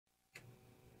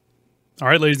All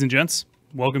right, ladies and gents,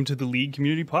 welcome to the League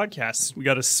Community Podcast. We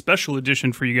got a special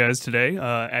edition for you guys today.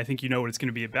 I think you know what it's going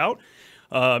to be about.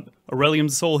 Aurelion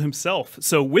Sol himself.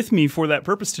 So with me for that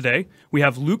purpose today, we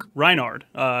have Luke Reinhard,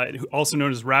 also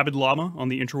known as Rabid Llama on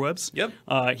the interwebs.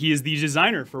 Yep. He is the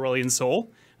designer for Aurelion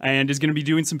Sol and is going to be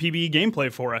doing some PBE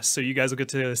gameplay for us. So you guys will get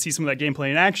to see some of that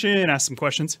gameplay in action, ask some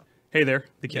questions. Hey there,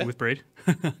 the kid with braid.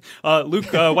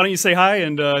 Luke, why don't you say hi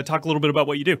and talk a little bit about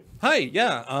what you do? Hi,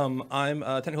 yeah. I'm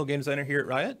a technical game designer here at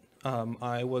Riot.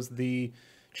 I was the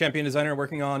champion designer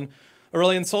working on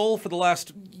Aurelion Sol for the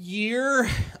last year.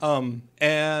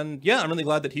 And yeah, I'm really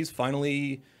glad that he's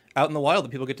finally out in the wild, that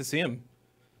people get to see him.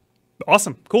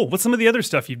 Awesome. Cool. What's some of the other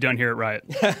stuff you've done here at Riot?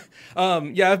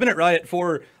 Yeah, I've been at Riot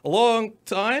for a long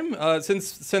time,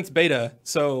 since beta.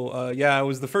 So yeah, I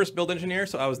was the first build engineer,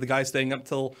 so I was the guy staying up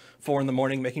till 4 in the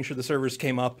morning, making sure the servers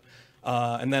came up.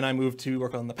 And then I moved to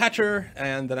work on the patcher,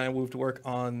 and then I moved to work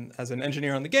on as an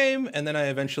engineer on the game, and then I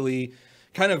eventually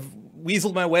kind of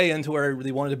weaseled my way into where I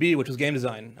really wanted to be, which was game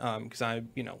design. Because I,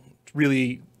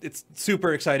 really, it's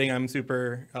super exciting. I'm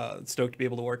super stoked to be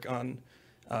able to work on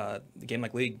a game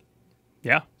like League.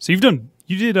 Yeah. So you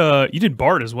did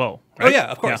Bard as well, right? Oh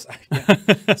yeah, of course. Yeah.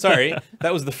 Yeah. Sorry,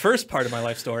 that was the first part of my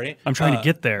life story. I'm trying to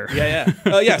get there. Yeah.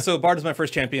 Yeah. So Bard is my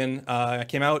first champion. I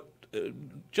came out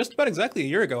just about exactly a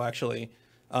year ago, actually.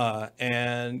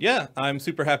 And yeah, I'm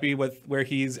super happy with where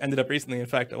he's ended up recently. In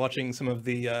fact, watching some of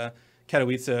the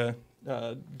Katowice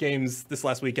games this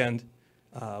last weekend,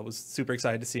 was super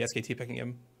excited to see SKT picking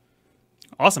him.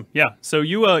 Awesome. Yeah. So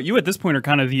you at this point are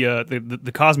kind of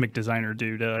the cosmic designer,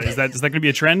 dude. Is that going to be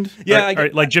a trend? Yeah.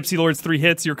 Like Gypsy Lord's 3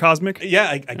 hits, you're cosmic? Yeah,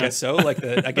 I guess so. Like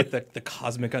I get the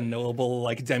cosmic unknowable,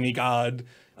 like demigod.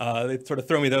 They sort of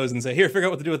throw me those and say, here, figure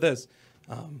out what to do with this.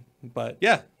 But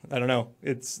yeah, I don't know.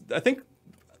 I think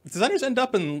designers end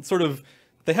up in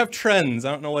they have trends.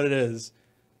 I don't know what it is.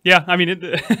 Yeah, I mean,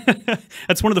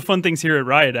 that's one of the fun things here at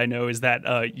Riot, I know, is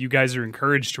that you guys are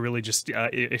encouraged to really just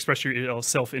express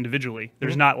yourself individually.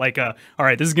 There's not like all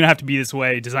right, this is going to have to be this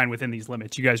way, designed within these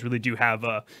limits. You guys really do have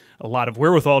a lot of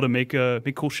wherewithal to make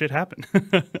cool shit happen.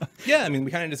 Yeah, I mean, we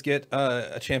kind of just get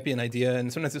a champion idea,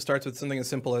 and sometimes it starts with something as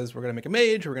simple as we're going to make a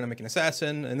mage, we're going to make an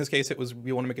assassin. In this case, it was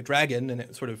we want to make a dragon, and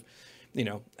it sort of,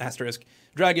 asterisk,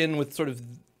 dragon with sort of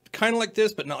kind of like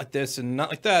this, but not like this, and not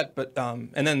like that. But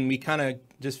and then we kind of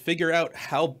just figure out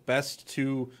how best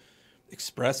to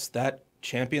express that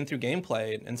champion through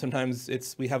gameplay. And sometimes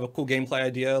we have a cool gameplay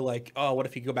idea, like, oh, what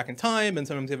if you could go back in time? And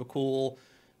sometimes we have a cool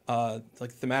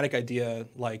like thematic idea,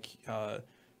 like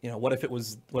what if it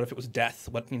was death?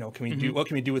 What can we do? What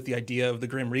can we do with the idea of the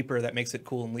Grim Reaper that makes it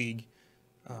cool in League?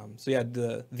 So yeah,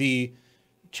 the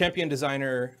champion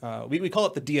designer, we call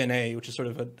it the DNA, which is sort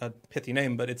of a pithy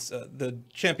name, but it's the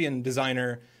champion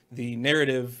designer, the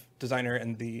narrative designer,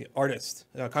 and the artist,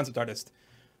 concept artist,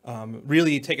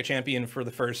 really take a champion for the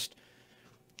first,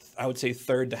 I would say,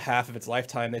 third to half of its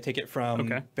lifetime. They take it from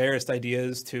barest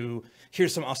ideas to,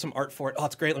 here's some awesome art for it. Oh,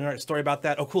 it's great. Let me write a story about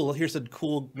that. Oh, cool. Here's a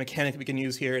cool mechanic we can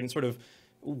use here, and sort of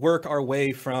work our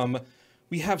way from,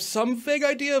 we have some vague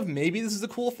idea of maybe this is a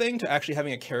cool thing, to actually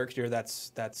having a character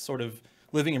that's sort of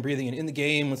living and breathing and in the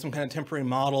game with some kind of temporary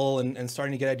model, and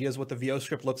starting to get ideas what the VO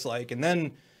script looks like. And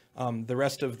then the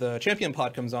rest of the champion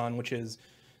pod comes on, which is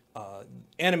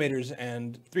animators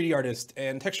and 3D artists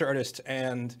and texture artists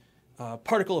and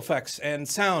particle effects and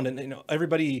sound. And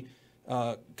everybody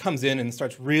comes in and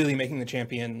starts really making the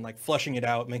champion, like flushing it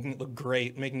out, making it look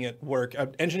great, making it work.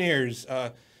 Engineers,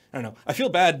 I don't know. I feel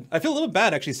bad. I feel a little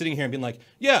bad actually sitting here and being like,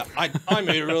 yeah, I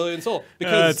made Aurelion Sol.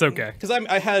 Because it's okay. Because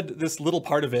I had this little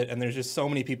part of it, and there's just so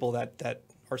many people that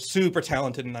are super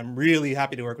talented, and I'm really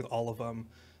happy to work with all of them,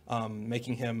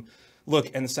 making him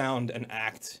look and sound and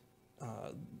act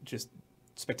just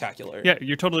spectacular. Yeah,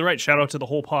 you're totally right. Shout out to the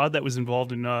whole pod that was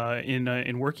involved in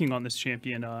working on this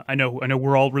champion. I know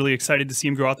we're all really excited to see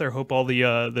him go out there. Hope all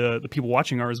the people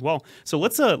watching are as well. So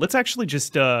let's actually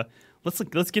just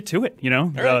let's get to it.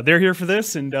 Right. They're here for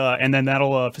this, and then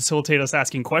that'll facilitate us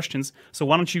asking questions. So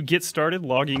why don't you get started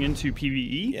logging into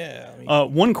PBE? Yeah.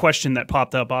 One question that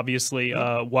popped up, obviously,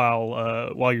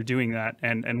 while you're doing that,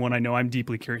 and one I know I'm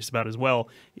deeply curious about as well,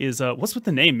 is what's with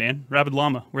the name, man? Rabid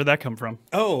Llama. Where'd that come from?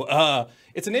 Oh,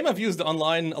 it's a name I've used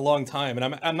online a long time,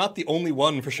 and I'm not the only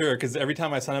one for sure, because every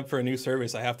time I sign up for a new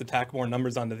service, I have to tack more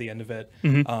numbers onto the end of it.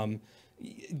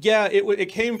 Yeah, it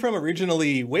came from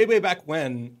originally way back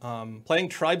when, playing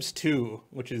Tribes 2,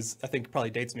 which is, I think, probably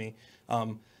dates me.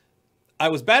 I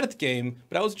was bad at the game,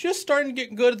 but I was just starting to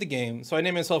get good at the game, so I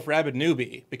named myself Rabid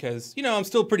Newbie, because, I'm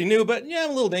still pretty new, but yeah, I'm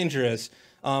a little dangerous.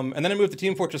 And then I moved to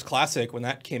Team Fortress Classic when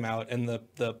that came out, and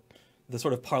the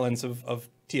sort of parlance of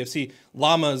TFC,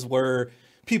 llamas were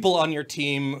people on your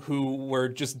team who were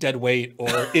just dead weight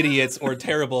or idiots or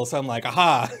terrible. So I'm like,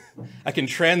 aha, I can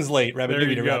translate Rabid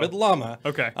Llama to Rabid Llama.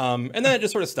 Okay. And then it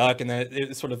just sort of stuck, and then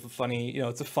it's sort of funny. You know,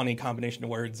 it's a funny combination of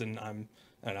words, and I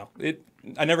don't know.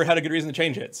 I never had a good reason to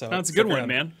change it. So that's a good one,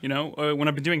 man. You know, when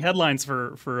I've been doing headlines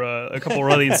for a couple of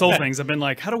Aurelion Sol things, I've been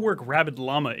like, how to work Rabid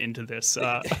Llama into this.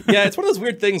 Yeah, it's one of those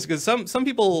weird things because some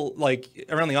people like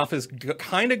around the office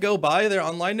kind of go by their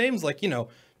online names. Like, you know,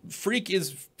 Freak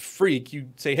is Freak. You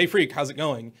say, hey, Freak, how's it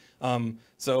going?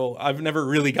 So I've never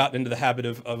really gotten into the habit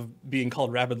of being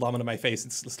called Rabid Llama to my face.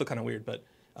 It's still kind of weird, but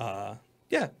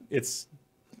yeah, it's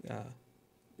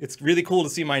really cool to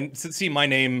see my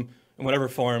name in whatever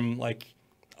form, like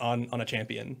on a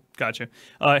champion. Gotcha.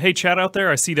 Hey, chat out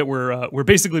there, I see that we're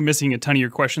basically missing a ton of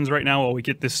your questions right now while we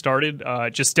get this started.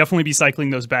 Just definitely be cycling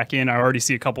those back in. I already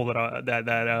see a couple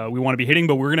that we want to be hitting,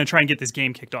 but we're going to try and get this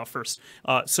game kicked off first.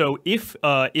 So if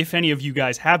any of you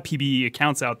guys have PBE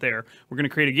accounts out there, we're going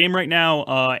to create a game right now,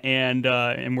 and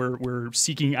we're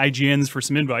seeking IGNs for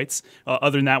some invites.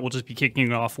 Other than that, we'll just be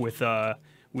kicking off with the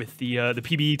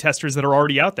PBE testers that are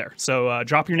already out there. So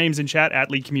drop your names in chat at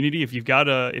League Community if you've got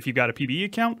a PBE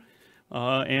account,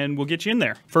 and we'll get you in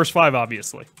there. First 5,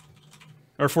 obviously,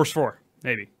 or first 4,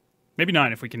 maybe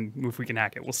 9 if we can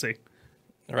hack it. We'll see.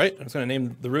 All right, I'm just going to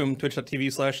name the room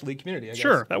twitch.tv/League Community. I guess.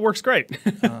 Sure, that works great.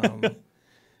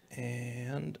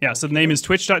 And yeah, so the name is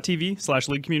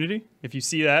twitch.tv/League Community. If you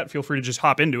see that, feel free to just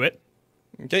hop into it.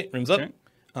 Okay, rooms up. Okay.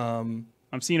 I'm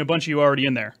seeing a bunch of you already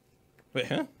in there. Wait,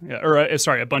 huh? Yeah, or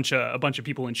sorry, a bunch of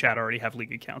people in chat already have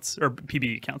League accounts or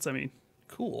PBE accounts. I mean,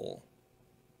 cool.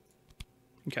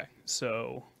 Okay,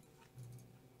 so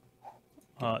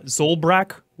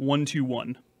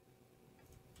Zolbrak121.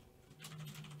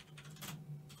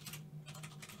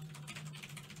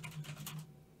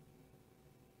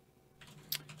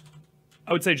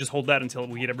 I would say just hold that until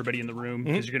we get everybody in the room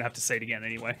because you're gonna have to say it again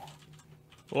anyway.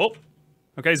 Oh,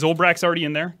 okay, Zolbrak's already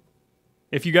in there.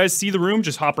 If you guys see the room,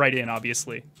 just hop right in,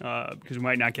 obviously, because we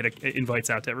might not get invites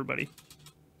out to everybody.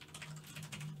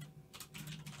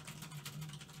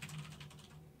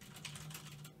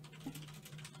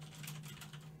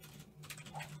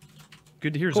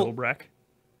 Good to hear, cool. Zolbrak.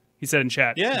 He said in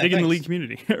chat, yeah, dig in the League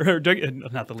community. Or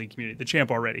not the League community, the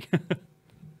champ already.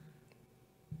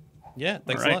 Yeah,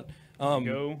 thanks right. a lot.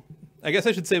 Go. I guess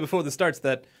I should say before this starts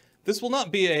that this will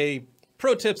not be a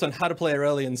pro tips on how to play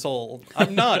Aurelion Sol.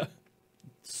 I'm not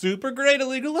super great at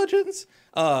League of Legends,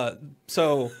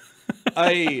 so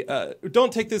I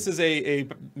don't take this as a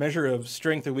measure of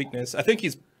strength or weakness. I think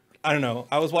I don't know.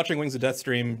 I was watching Wings of Death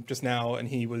stream just now, and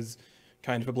he was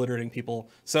kind of obliterating people.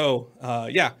 So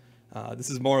yeah, this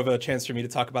is more of a chance for me to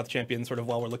talk about the champion sort of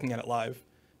while we're looking at it live,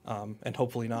 and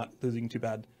hopefully not losing too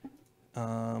bad.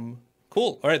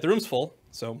 Cool. All right, the room's full.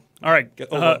 So all right,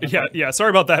 yeah. Sorry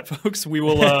about that, folks. We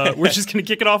will. We're just gonna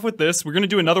kick it off with this. We're gonna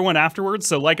do another one afterwards.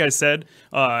 So, like I said,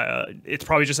 it's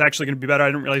probably just actually gonna be better. I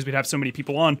didn't realize we'd have so many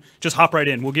people on. Just hop right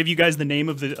in. We'll give you guys the name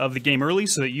of the game early,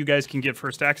 so that you guys can get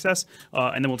first access,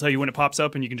 and then we'll tell you when it pops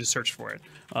up, and you can just search for it.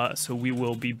 So we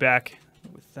will be back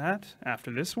with that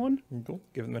after this one. Cool.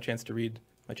 Give them a chance to read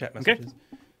my chat messages. Okay.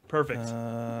 Perfect.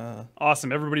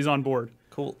 Awesome. Everybody's on board.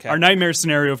 Cool. Our nightmare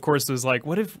scenario, of course, was like,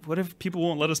 what if people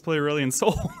won't let us play Aurelion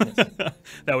Sol? Yes.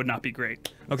 That would not be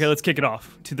great. Okay, let's kick it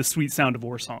off to the sweet sound of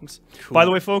war songs. Cool. By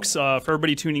the way, folks, for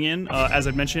everybody tuning in, as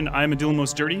I mentioned, I am Dylan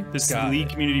Most Dirty. This is the League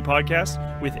Community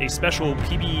Podcast with a special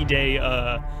PBE Day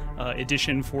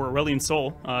edition for Aurelion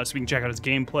Sol, so we can check out his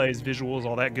gameplay, his visuals,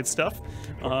 all that good stuff.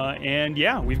 And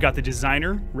yeah, we've got the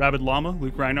designer, Rabid Llama,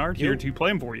 Luke Reinhardt, here to play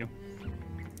him for you.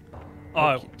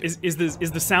 Is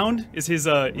the sound is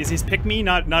his pick me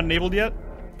not enabled yet?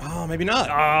 Oh, maybe not.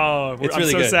 Oh, it's I'm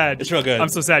really so good. sad. It's real good. I'm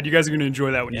so sad. You guys are gonna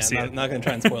enjoy that when you see it. Not gonna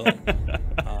try and spoil it.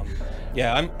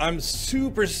 Yeah, I'm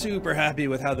super happy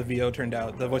with how the VO turned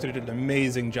out. The voice actor did an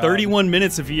amazing job. 31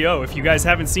 minutes of VO. If you guys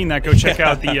haven't seen that, go check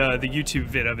out the YouTube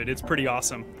vid of it. It's pretty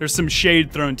awesome. There's some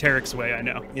shade thrown Tarek's way, I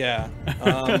know. Yeah.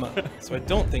 So I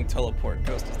don't think teleport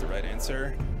ghost is the right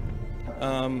answer.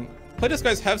 Playtest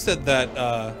guys have said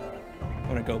that.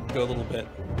 I'm gonna go a little bit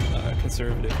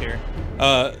conservative here.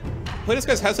 Playtest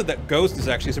guys have said that Ghost is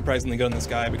actually surprisingly good on this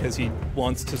guy because he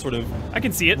wants to sort of I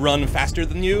can see it. Run faster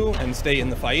than you and stay in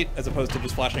the fight as opposed to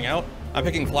just flashing out. I'm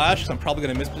picking Flash, so I'm probably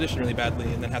gonna misposition really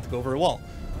badly and then have to go over a wall.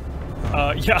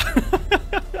 Yeah.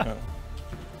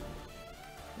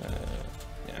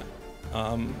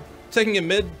 Taking him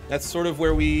mid, that's sort of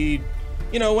where we,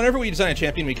 whenever we design a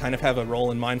champion, we kind of have a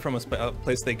role in mind from a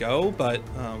place they go, but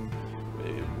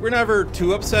we're never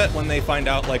too upset when they find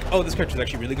out, like, oh, this character's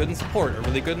actually really good in support or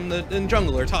really good in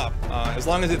jungle or top. As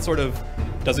long as it sort of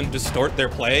doesn't distort their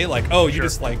play, like, oh, you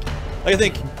just, like, Like I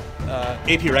think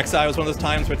AP Rek'Sai was one of those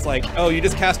times where it's like, oh, you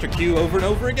just cast her Q over and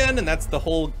over again, and that's the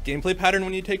whole gameplay pattern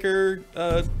when you take her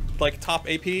like top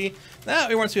AP. That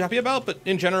we weren't too happy about, but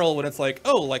in general, when it's like,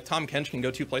 oh, like Tom Kench can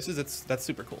go 2 places, that's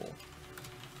super cool.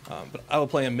 But I will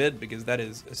play him mid because that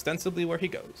is ostensibly where he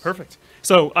goes. Perfect.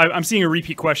 So I'm seeing a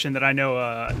repeat question that I know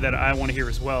that I want to hear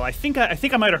as well. I think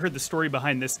I might have heard the story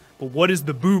behind this, but what is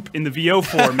the boop in the VO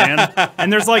for, man?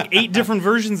 And there's like 8 different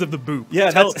versions of the boop.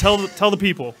 Yeah, tell the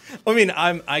people. I mean,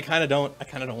 I kind of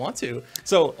don't want to.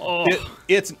 So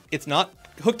it's not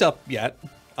hooked up yet.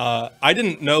 I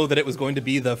didn't know that it was going to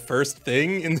be the first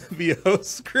thing in the VO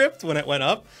script when it went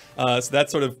up. So that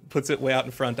sort of puts it way out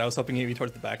in front. I was hoping maybe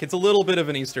towards the back. It's a little bit of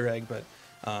an Easter egg, but,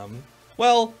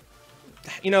 well,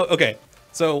 you know, okay.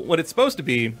 So what it's supposed to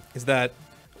be is that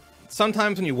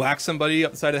sometimes when you whack somebody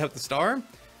up the side of the head with the star,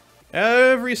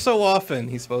 every so often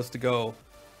he's supposed to go,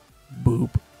 boop.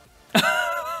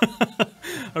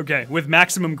 Okay, with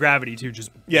maximum gravity too, just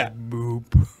boop.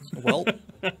 Well...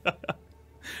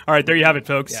 All right, there you have it,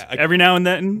 folks. Yeah, every now and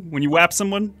then, when you whap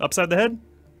someone upside the head,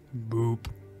 boop.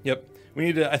 Yep. We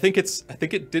need to. I think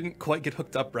it didn't quite get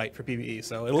hooked up right for PBE,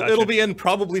 so it'll be in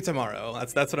probably tomorrow.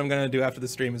 That's what I'm gonna do after the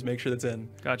stream is make sure that's in.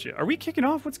 Gotcha. Are we kicking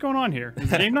off? What's going on here?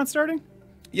 Is the game not starting?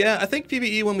 Yeah, I think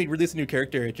PBE when we release a new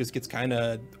character, it just gets kind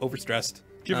of overstressed.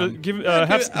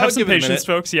 Have some patience,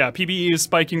 folks. Yeah, PBE is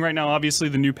spiking right now. Obviously,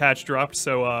 the new patch dropped,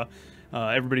 so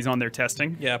everybody's on there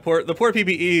testing. Yeah, the poor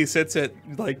PBE sits at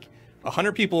like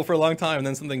 100 people for a long time, and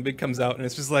then something big comes out, and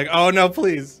it's just like, oh no,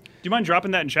 please. Do you mind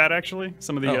dropping that in chat? Actually,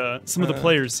 some of the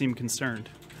players seem concerned.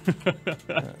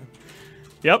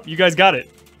 Yep, you guys got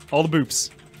it. All the boops.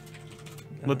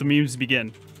 Let the memes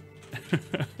begin.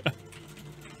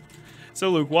 So,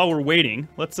 Luke, while we're waiting,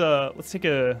 let's take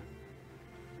a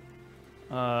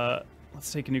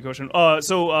new question.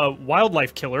 So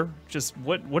Wildlife Killer, just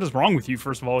what is wrong with you,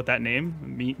 first of all, with that name,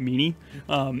 Meanie?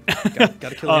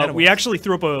 Gotta kill the animals. We actually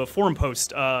threw up a forum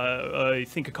post, I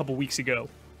think a couple weeks ago,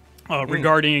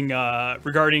 regarding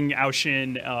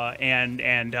Aoshin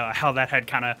and how that had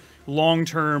kind of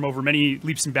long-term, over many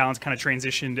leaps and bounds, kind of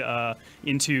transitioned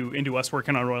into us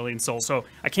working on Aurelion Sol. So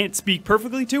I can't speak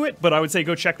perfectly to it, but I would say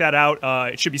go check that out.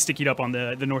 It should be stickied up on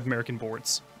the North American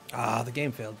boards. Ah, the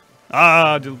game failed.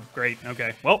 Great.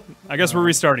 Okay. Well, I guess we're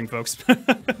restarting, folks.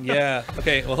 Yeah.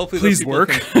 Okay. Well, hopefully please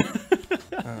work.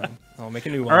 I'll make a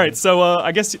new one. All right. So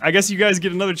I guess you guys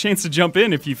get another chance to jump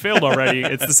in if you failed already.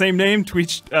 It's the same name,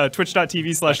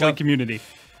 twitch.tv/LinkCommunity.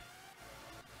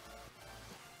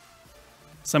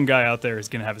 Some guy out there is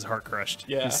gonna have his heart crushed.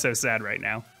 Yeah. He's so sad right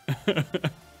now.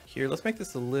 Here, let's make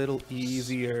this a little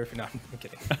easier. No, I'm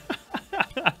kidding.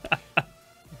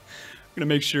 Gonna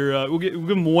make sure we'll give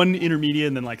him 1 intermediate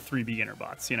and then like 3 beginner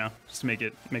bots, you know, just to make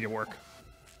it work.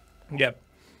 Yep.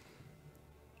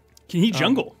 Can he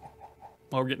jungle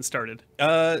while we're getting started?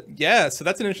 Yeah. So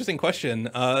that's an interesting question.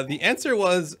 The answer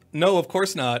was no, of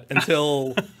course not,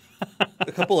 until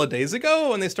a couple of days ago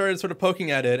when they started sort of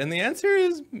poking at it, and the answer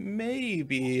is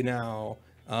maybe now.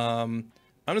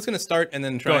 I'm just gonna start and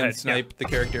then try and snipe the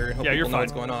character and hope people know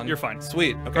what's going on. You're fine.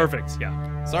 Sweet. Okay. Perfect.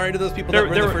 Yeah. Sorry to those people that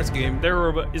were in the first game.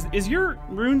 Is your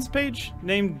runes page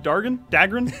named Dagran?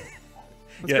 That's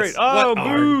yes. great. Oh,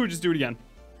 boo! Just do it again.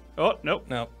 Oh, nope.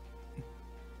 No.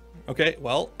 Okay.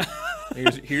 Well,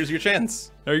 here's your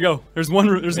chance. There you go. There's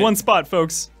one spot,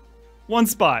 folks. One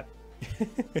spot. Oh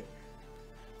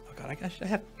God,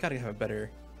 gotta have a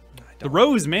better. The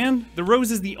Rose, man. The Rose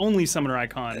is the only summoner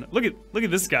icon. Look at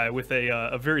this guy with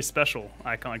a very special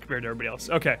icon compared to everybody else.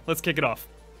 Okay, let's kick it off.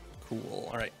 Cool.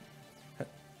 All right.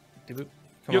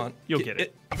 Come on. You'll get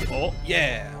it. Oh.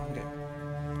 Yeah. Okay.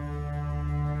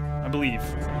 I believe.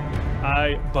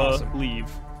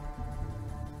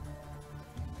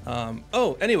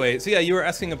 Oh, anyway, so yeah, you were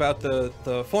asking about the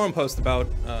forum post about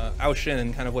Aoshin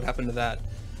and kind of what happened to that.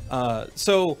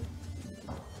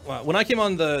 When I came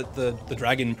on the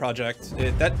Dragon project,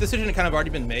 that decision had kind of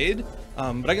already been made,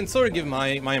 but I can sort of give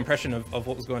my impression of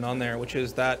what was going on there, which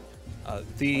is that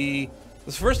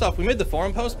first off, we made the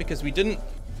forum post because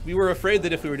we were afraid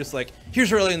that if we were just like, here's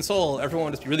Aurelion Sol, everyone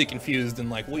would just be really confused and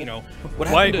like, well, you know, what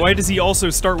happened why does he also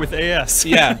start with AS?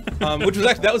 Yeah, which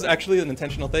was that was actually an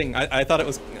intentional thing. I thought it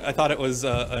was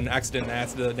an accident. And I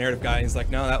asked the narrative guy, and he's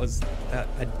like, no, I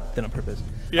did on purpose.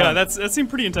 Yeah, that seemed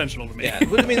pretty intentional to me. Yeah,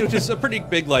 I mean, which is a pretty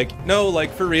big like, no,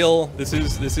 like for real, this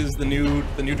is the new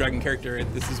dragon character.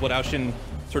 This is what Aoshin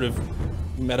sort of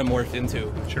metamorphed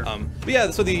into. Sure. But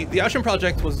yeah, so the Aoshin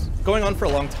project was going on for a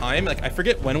long time. Like I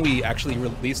forget when we actually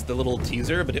released the little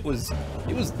teaser, but it was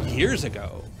years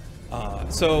ago.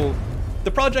 So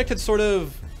the project had sort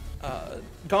of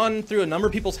gone through a number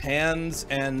of people's hands,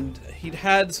 and he'd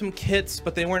had some kits,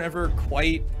 but they weren't ever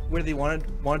quite where they wanted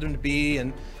them to be.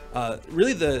 And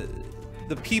really, the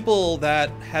people that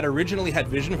had originally had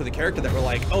vision for the character, that were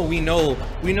like, oh, we know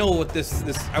what this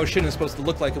Aurelion is supposed to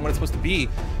look like and what it's supposed to be,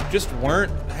 just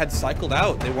had cycled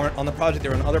out. They weren't on the project. They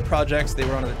were on other projects. They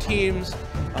were on other teams.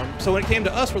 So when it came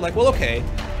to us, we're like, well, okay,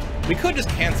 we could just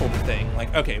cancel the thing.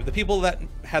 Like, okay, the people that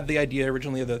had the idea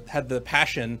originally, that had the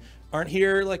passion, aren't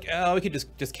here. Like, oh, we could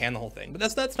just can the whole thing.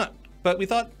 But that's not. But we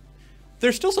thought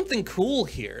there's still something cool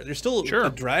here. There's still a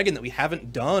dragon that we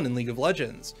haven't done in League of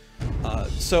Legends.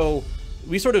 So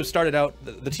we sort of started out.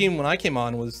 The team when I came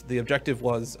on the objective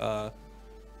was,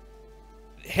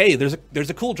 hey, there's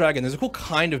a cool dragon. There's a cool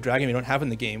kind of dragon we don't have in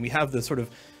the game. We have the sort of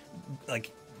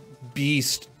like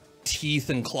beast, teeth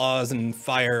and claws and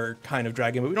fire kind of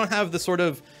dragon, but we don't have the sort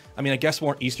of, I mean, I guess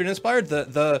more Eastern inspired,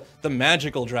 the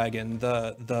magical dragon,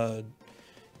 the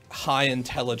high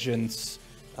intelligence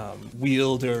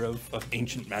wielder of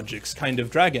ancient magics kind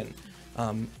of dragon.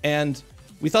 And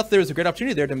we thought there was a great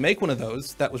opportunity there to make one of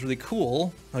those that was really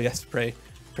cool. Oh yes, pray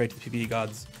to the PBE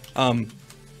gods.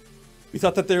 We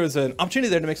thought that there was an opportunity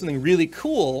there to make something really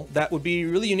cool that would be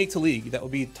really unique to League, that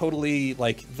would be totally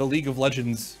like the League of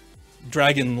Legends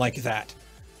dragon like that.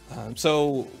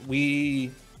 So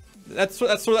that's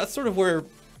sort of where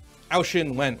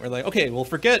Aurelion went. We're like, okay, we'll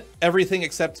forget everything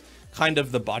except kind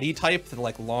of the body type,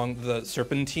 the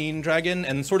serpentine dragon,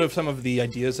 and sort of some of the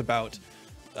ideas about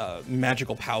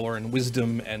magical power and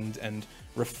wisdom and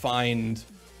refined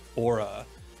aura,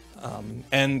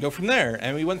 and go from there.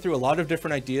 And we went through a lot of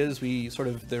different ideas.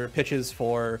 There were pitches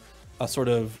for a sort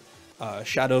of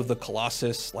Shadow of the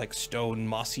Colossus, like stone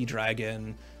mossy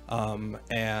dragon,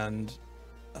 and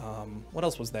what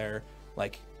else was there?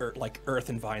 Like Earth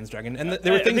and Vines dragon, and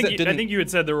there were things that didn't. I think you had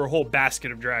said there were a whole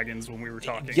basket of dragons when we were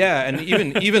talking. Yeah, and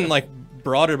even like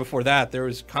broader before that, there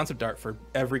was concept art for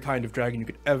every kind of dragon you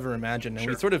could ever imagine, and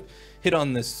we sort of hit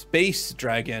on this space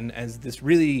dragon as this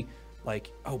really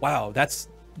like, oh wow, that's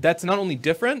not only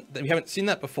different, that we haven't seen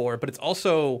that before, but it's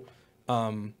also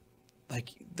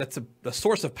like that's a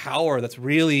source of power that's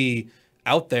really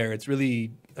out there. It's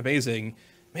really amazing.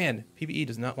 Man, PBE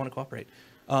does not want to cooperate.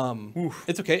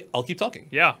 It's okay. I'll keep talking.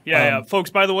 Yeah. Folks,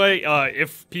 by the way,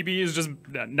 if PBE is just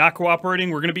not cooperating,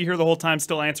 we're going to be here the whole time,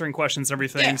 still answering questions and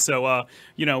everything. Yeah. So,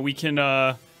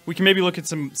 we can maybe look at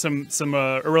some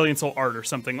Aurelion Sol art or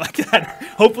something like that.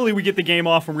 Hopefully we get the game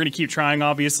off, and we're going to keep trying,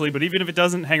 obviously. But even if it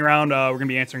doesn't, hang around. We're going to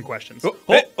be answering questions.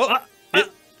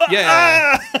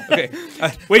 Yeah. Okay.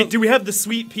 Wait, do we have the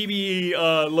sweet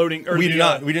PBE loading? We do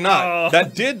not. We do not.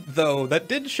 That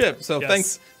did ship. So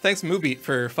yes. Thanks Moobit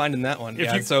for finding that one.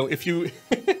 So if you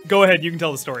go ahead, you can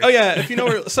tell the story. Oh yeah, if you know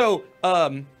where. So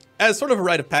as sort of a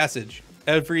rite of passage,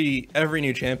 every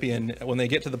new champion, when they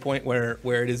get to the point where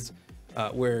it is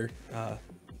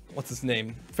what's his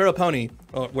name, Pharaoh Pony,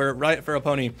 where Riot Pharaoh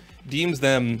Pony deems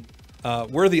them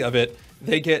worthy of it,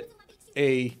 they get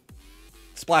a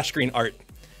splash screen art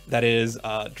that is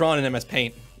drawn in MS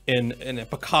Paint in a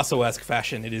Picasso-esque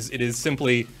fashion. It is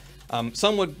simply,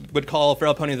 some would call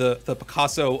Pharaoh Pony the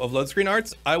Picasso of load screen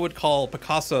arts. I would call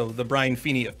Picasso the Brian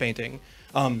Feeney of painting.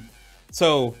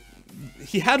 So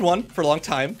he had one for a long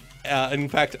time, in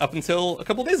fact, up until a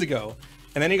couple days ago.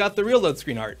 And then he got the real load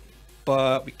screen art.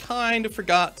 But we kind of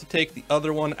forgot to take the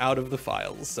other one out of the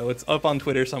files. So it's up on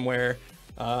Twitter somewhere.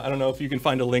 I don't know if you can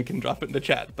find a link and drop it in the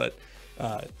chat, but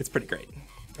it's pretty great.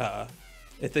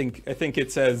 I think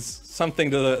it says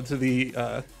something to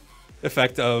the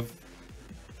effect of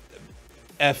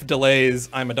F delays,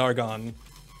 I'm a Dargon.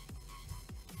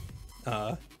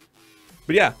 But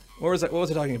yeah, what was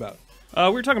I talking about? We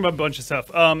were talking about a bunch of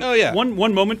stuff. Oh yeah.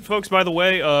 One moment, folks. By the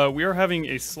way, we are having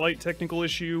a slight technical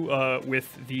issue with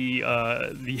the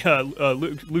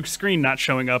Luke's screen not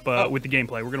showing up with the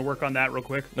gameplay. We're gonna work on that real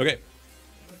quick. Okay.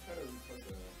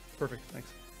 Perfect.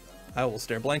 Thanks. I will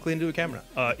stare blankly into a camera.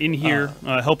 In here,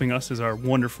 helping us is our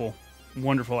wonderful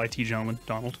IT gentleman,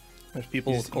 Donald. There's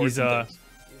people with cords and things.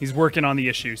 He's working on the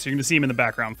issue, so you're gonna see him in the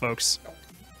background, folks.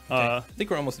 Okay. I think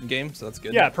we're almost in game, so that's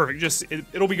good. Yeah, perfect. Just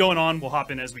it'll be going on. We'll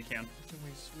hop in as we can. Can we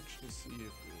switch to see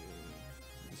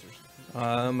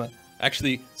if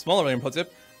actually, smaller input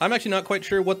tip. I'm actually not quite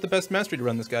sure what the best mastery to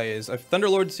run this guy is.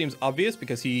 Thunderlord seems obvious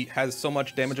because he has so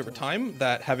much damage over time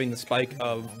that having the spike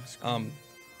of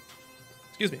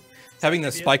having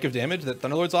the spike of damage that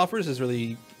Thunderlords offers is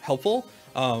really helpful.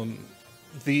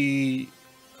 Did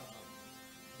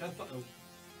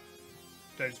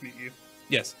I just mute you?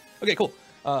 Yes. Okay, cool.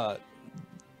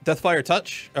 Deathfire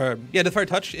Touch. Deathfire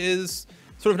Touch is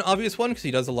sort of an obvious one because he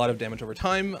does a lot of damage over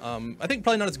time. I think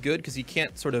probably not as good because he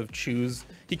can't sort of choose.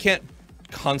 He can't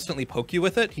constantly poke you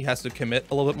with it. He has to commit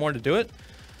a little bit more to do it.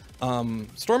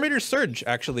 Storm Raider's Surge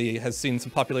actually has seen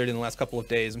some popularity in the last couple of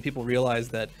days, and people realize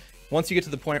that once you get to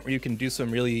the point where you can do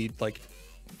some really like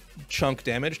chunk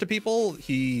damage to people,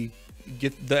 he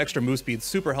get the extra move speed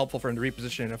super helpful for him to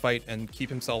reposition in a fight and keep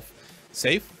himself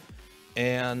safe.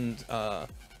 And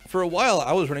for a while,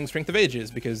 I was running Strength of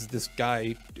Ages because this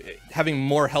guy having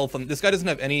more health. This guy doesn't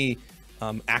have any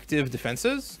active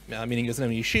defenses, meaning he doesn't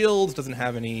have any shields, doesn't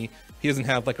have any. He doesn't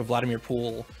have like a Vladimir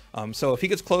pool. So if he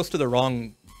gets close to the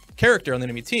wrong character on the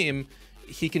enemy team,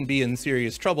 he can be in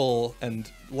serious trouble,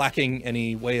 and lacking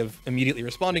any way of immediately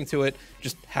responding to it,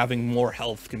 just having more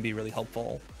health can be really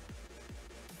helpful.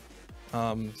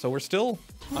 So I'm still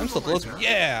close.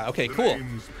 Yeah, okay, cool.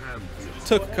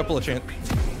 Took a couple of chances.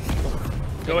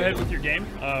 Go ahead with your game.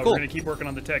 Cool. We're going to keep working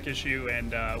on the tech issue,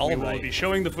 and we will be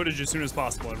showing the footage as soon as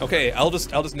possible. Okay, I'll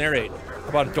just narrate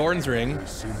about Dorn's Ring,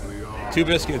 2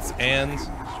 biscuits, and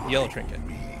Yellow Trinket.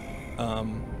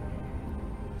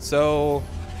 So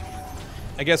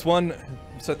I guess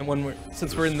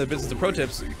since we're in the business of pro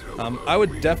tips, I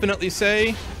would definitely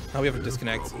say, we have a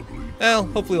disconnect. Well,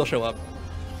 hopefully they'll show up.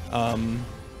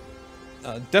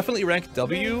 Definitely rank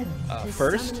W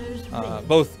first,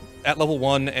 both at level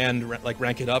 1 and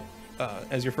rank it up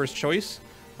as your first choice,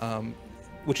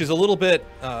 which is a little bit.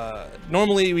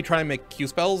 Normally we try and make Q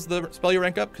spells the spell you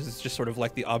rank up because it's just sort of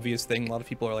like the obvious thing. A lot of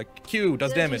people are like, Q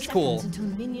does damage, cool.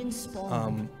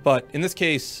 But in this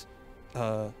case,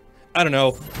 I don't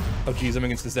know. Oh geez, I'm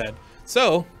against the Zed.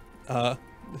 So,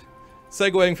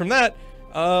 segueing from that,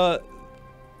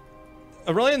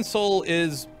 Aurelion Sol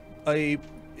is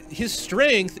his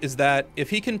strength is that if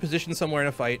he can position somewhere in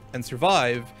a fight and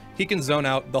survive, he can zone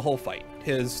out the whole fight.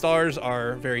 His stars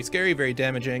are very scary, very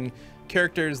damaging.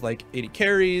 Characters like AD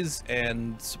carries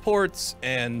and supports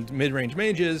and mid-range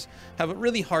mages have a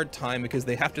really hard time because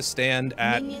they have to stand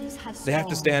at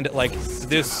like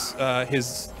this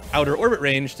his outer orbit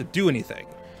range to do anything.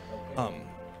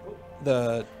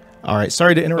 All right,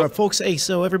 sorry to interrupt, folks. Hey,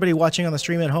 so everybody watching on the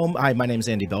stream at home, hi, my name is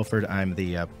Andy Belford. I'm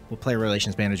the player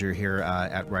relations manager here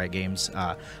at Riot Games.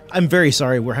 I'm very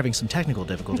sorry, we're having some technical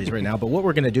difficulties right now, but what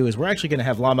we're going to do is we're actually going to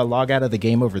have Llama log out of the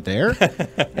game over there,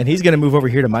 and he's going to move over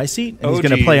here to my seat, and he's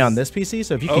going to play on this PC.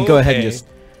 So if you can go ahead and just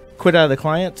quit out of the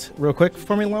client real quick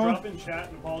for me, Llama. Drop in chat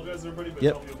and apologize, everybody. But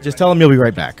Yep, just tell him you'll be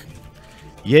right back.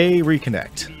 Yay,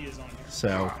 reconnect.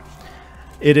 So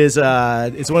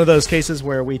it's one of those cases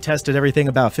where we tested everything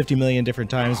about 50 million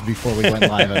different times before we went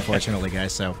live, unfortunately,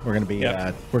 guys. So we're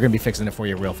gonna be fixing it for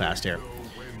you real fast here.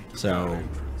 So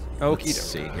let's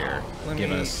see here.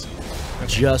 Give us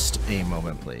just a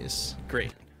moment, please.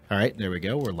 Great. All right, there we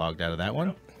go. We're logged out of that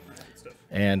one,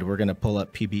 and we're gonna pull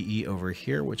up PBE over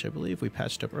here, which I believe we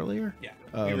patched up earlier. Yeah,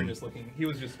 we were just looking. He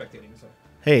was just spectating. So.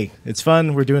 Hey, it's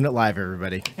fun. We're doing it live,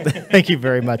 everybody. Thank you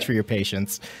very much for your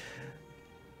patience.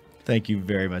 Thank you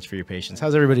very much for your patience.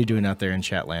 How's everybody doing out there in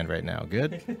chat land right now?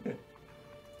 Good?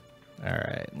 All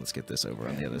right, let's get this over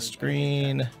on the other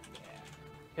screen.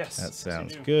 Yes. That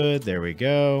sounds good. There we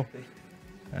go.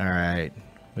 All right,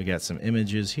 we got some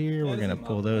images here. We're going to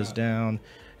pull those down.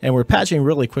 And we're patching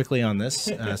really quickly on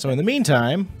this. So in the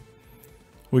meantime,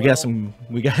 that's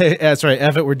right,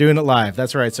 F it, we're doing it live.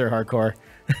 That's right, Sir Hardcore.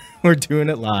 We're doing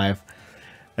it live.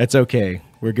 That's okay.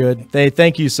 We're good.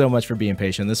 Thank you so much for being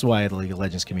patient. This is why the League of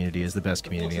Legends community is the best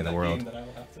community in the world.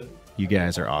 You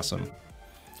guys are awesome.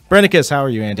 Brennicus, how are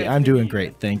you, Andy? I'm doing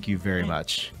great. Thank you very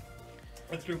much.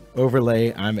 That's true.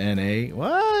 Overlay, I'm NA.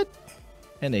 What?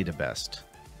 NA the best.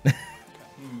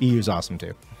 EU's awesome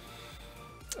too.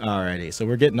 Alrighty, so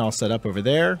we're getting all set up over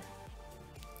there.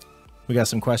 We got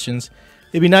some questions.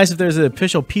 It'd be nice if there's an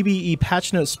official PBE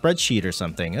patch note spreadsheet or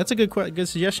something. That's a good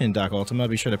suggestion, Doc Ultima. I'll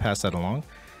be sure to pass that along.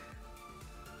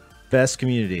 Best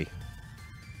community.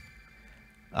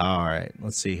 All right,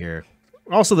 let's see here.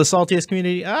 Also, the saltiest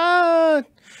community. I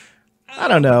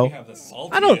don't know. We have the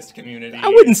saltiest community. I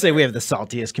wouldn't say we have the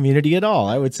saltiest community at all.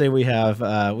 I would say we have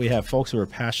folks who are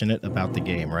passionate about the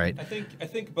game, right? I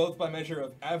think both by measure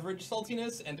of average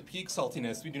saltiness and peak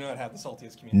saltiness, we do not have the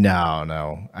saltiest community.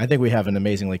 No. I think we have an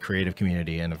amazingly creative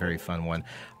community and a very fun one.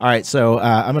 All right, so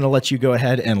I'm going to let you go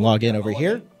ahead and log in over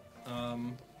here.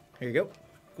 Here you go.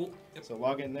 Cool. Yep. So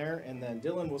log in there, and then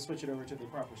Dylan will switch it over to the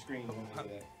proper screen.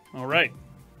 All right.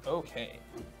 Okay.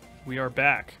 We are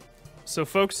back. So,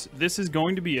 folks, this is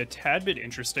going to be a tad bit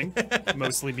interesting,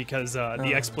 mostly because the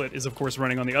XSplit is, of course,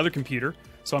 running on the other computer.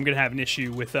 So I'm going to have an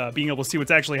issue with being able to see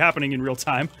what's actually happening in real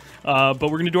time. But we're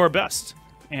going to do our best.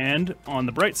 And on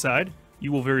the bright side,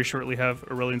 you will very shortly have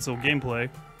Aurelion Sol gameplay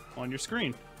on your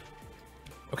screen.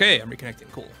 Okay, I'm reconnecting.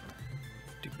 Cool.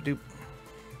 Doop-a-doop.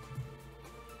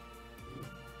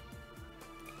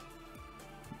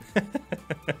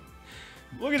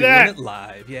 Look at Doing that. it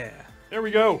live, yeah. There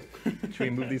we go. Should we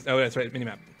move these? Oh, that's right,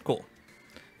 minimap. Cool.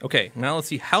 Okay, now let's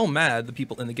see how mad the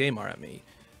people in the game are at me.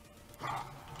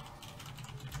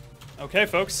 Okay,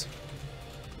 folks.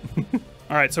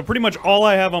 All right, so pretty much all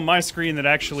I have on my screen that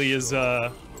actually is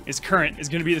current is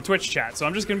going to be the Twitch chat. So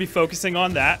I'm just going to be focusing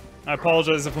on that. I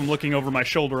apologize if I'm looking over my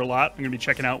shoulder a lot. I'm going to be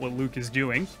checking out what Luke is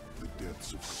doing. The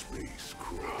depths of space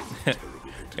crawl.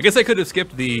 I guess I could have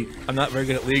skipped the I'm not very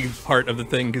good at League part of the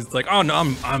thing because it's like, oh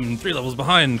no, I'm 3 levels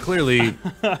behind. Clearly,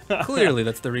 clearly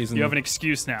that's the reason. You have an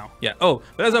excuse now. Yeah. Oh,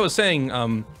 but as I was saying,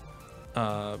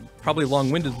 probably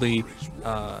long-windedly,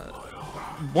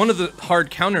 one of the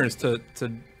hard counters to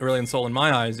Aurelion Sol in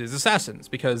my eyes is assassins,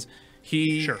 because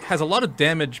he has a lot of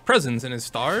damage presence in his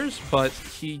stars, but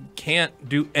he can't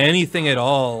do anything at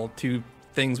all to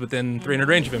things within 300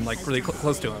 range of him, like really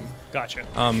close to him. Gotcha.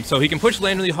 So he can push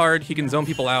lane really hard, he can zone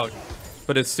people out,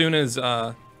 but as soon as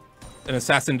an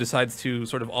assassin decides to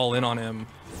sort of all in on him,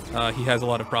 he has a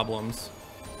lot of problems.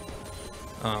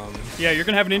 Yeah, you're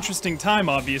gonna have an interesting time,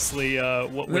 obviously.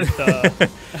 What with? I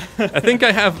think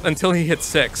I have until he hits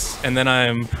 6, and then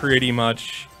I'm pretty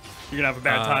much. You're gonna have a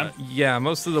bad time. Yeah,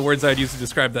 most of the words I'd use to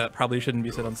describe that probably shouldn't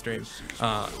be said on stream.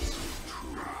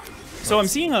 So I'm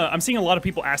seeing a lot of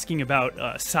people asking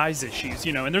about size issues,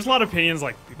 you know, and there's a lot of opinions,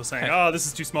 like people saying, oh, this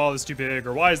is too small, this is too big,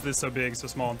 or why is this so big, so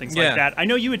small, and things like that. I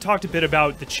know you had talked a bit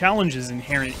about the challenges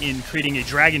inherent in creating a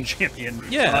dragon champion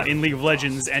in League of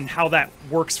Legends and how that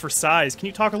works for size. Can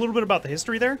you talk a little bit about the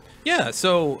history there? Yeah,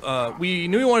 so we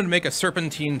knew we wanted to make a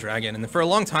serpentine dragon, and for a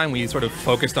long time we sort of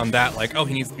focused on that, like, oh,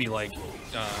 he needs to be like,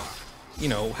 you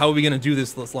know, how are we going to do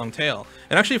this long tail?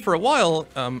 And actually, for a while,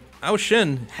 Ao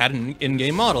Shin had an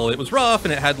in-game model. It was rough,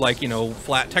 and it had, like, you know,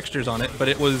 flat textures on it, but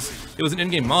it was an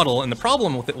in-game model, and the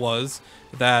problem with it was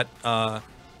that to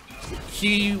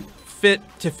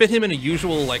fit him in a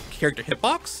usual, like, character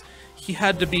hitbox, he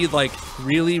had to be, like,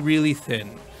 really, really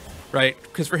thin, right?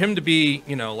 Because for him to be,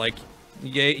 you know, like,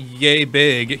 yay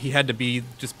big, he had to be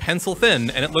just pencil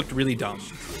thin, and it looked really dumb.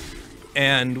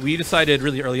 And we decided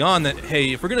really early on that,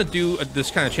 hey, if we're going to do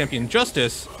this kind of champion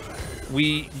justice,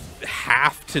 we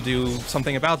have to do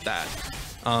something about that.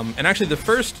 And actually, the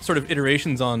first sort of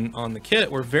iterations on the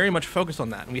kit were very much focused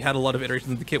on that. And we had a lot of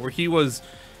iterations of the kit where he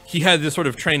had this sort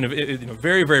of train of, you know,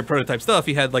 very, very prototype stuff.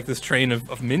 He had like this train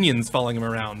of minions following him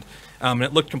around. And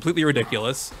it looked completely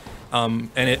ridiculous. And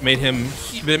it made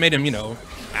him, you know,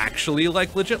 actually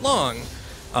like legit long.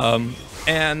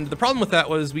 And the problem with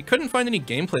that was we couldn't find any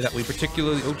gameplay that we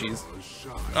particularly... Oh, geez.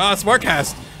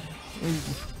 Smartcast!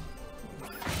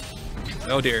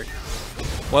 Oh, dear.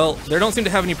 Well, there don't seem to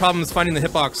have any problems finding the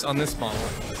hitbox on this model.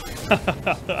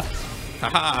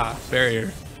 Haha!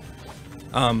 Barrier.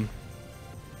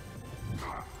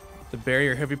 The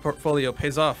barrier-heavy portfolio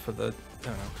pays off for the... I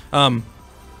don't know.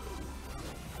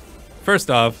 First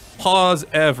off, pause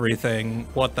everything.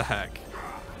 What the heck?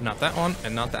 Not that one,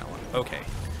 and not that one. Okay.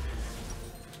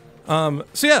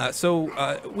 So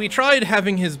we tried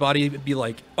having his body be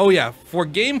like, oh yeah, for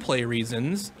gameplay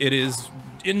reasons, it is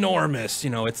enormous. You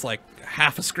know, it's like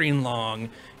half a screen long,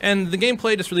 and the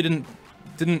gameplay just really we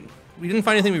didn't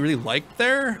find anything we really liked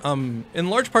there. In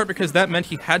large part because that meant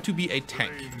he had to be a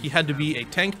tank. He had to be a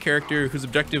tank character whose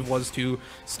objective was to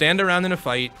stand around in a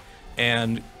fight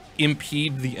and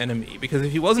impede the enemy. Because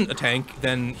if he wasn't a tank,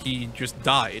 then he just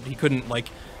died. He couldn't like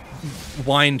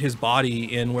wind his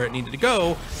body in where it needed to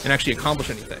go and actually accomplish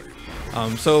anything.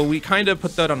 So we kind of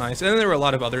put that on ice, and then there were a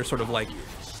lot of other sort of like,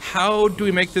 how do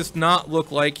we make this not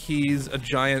look like he's a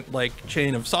giant like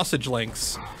chain of sausage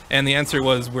links? And the answer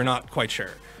was, we're not quite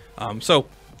sure.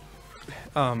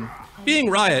 Being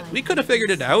Riot, we could have figured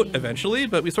it out eventually,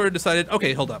 but we sort of decided,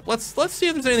 okay, hold up, let's see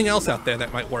if there's anything else out there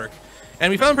that might work.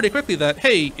 And we found pretty quickly that,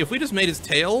 hey, if we just made his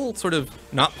tail sort of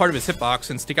not part of his hitbox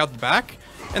and stick out the back,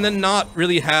 and then not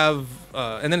really have,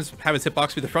 and then just have his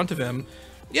hitbox be the front of him,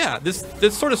 yeah, this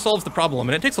sort of solves the problem.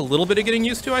 And it takes a little bit of getting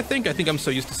used to, I think. I think I'm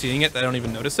so used to seeing it that I don't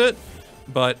even notice it.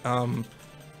 But,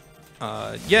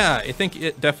 yeah, I think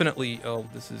it definitely, oh,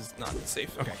 this is not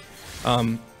safe. Okay.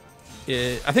 I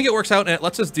think it works out, and it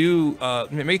lets us do,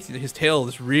 make his tail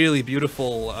this really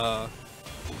beautiful, oh,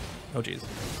 geez.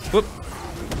 Whoop.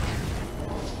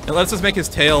 It lets us make his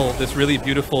tail this really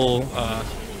beautiful,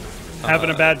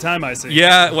 Having a bad time, I see.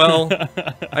 Yeah, well,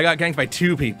 I got ganked by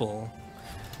 2 people.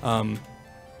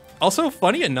 Also,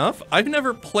 funny enough, I've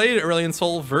never played Aurelion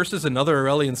Sol versus another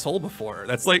Aurelion Sol before.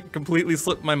 That's like completely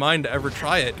slipped my mind to ever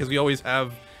try it, because we always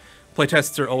have,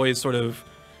 playtests are always sort of,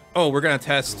 oh, we're gonna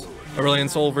test Aurelion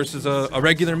Sol versus a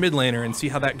regular mid laner and see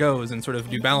how that goes and sort of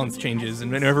do balance changes,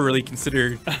 and we never really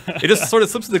consider, it just sort of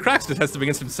slips through the cracks to test him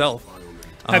against himself.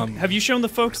 Have you shown the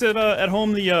folks at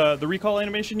home the recall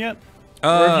animation yet?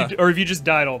 Or have you just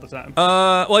died all the time?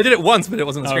 Well, I did it once, but it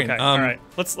wasn't on the screen. Okay, all right.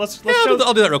 Let's yeah, show.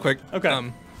 I'll do that real quick.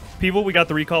 Okay. People, we got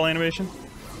the recall animation.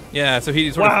 Yeah, so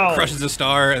he sort of crushes a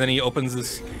star, and then he opens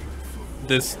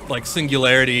this like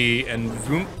singularity, and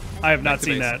boom. I have not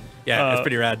seen that. Yeah, it's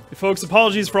pretty rad. Folks,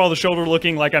 apologies for all the shoulder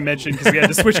looking, like I mentioned, because we had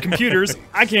to switch computers.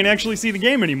 I can't actually see the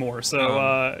game anymore,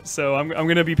 so so I'm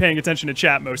going to be paying attention to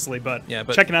chat mostly, but,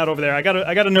 checking out over there. I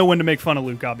gotta know when to make fun of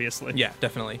Luke, obviously. Yeah,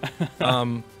 definitely.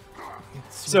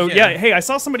 So yeah, hey, I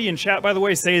saw somebody in chat, by the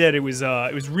way, say that it was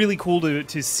really cool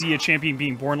to see a champion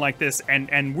being born like this,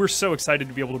 and we're so excited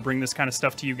to be able to bring this kind of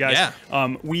stuff to you guys.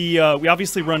 Yeah. We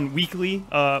obviously run weekly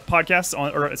podcasts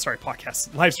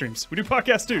podcasts, live streams. We do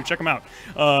podcasts too. Check them out.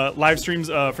 Live streams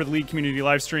for the League community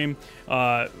live stream,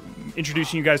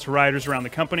 introducing you guys to riders around the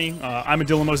company. I'm a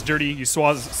Dilamos Dirty. You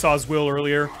saw Will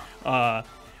earlier.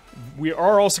 We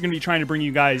are also going to be trying to bring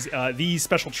you guys these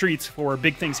special treats for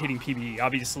big things hitting PBE.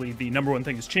 Obviously, the #1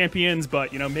 thing is champions,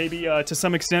 but maybe to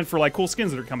some extent for like cool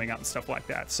skins that are coming out and stuff like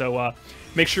that. So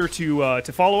make sure to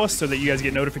follow us so that you guys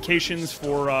get notifications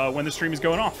for when the stream is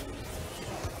going off.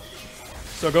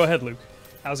 So go ahead, Luke.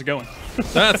 How's it going?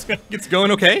 It's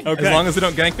going okay, as long as they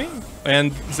don't gank me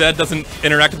and Zed doesn't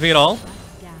interact with me at all.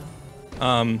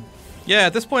 Yeah,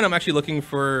 at this point, I'm actually looking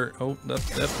for. Oh,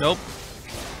 nope.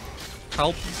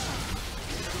 Help.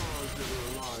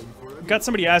 Got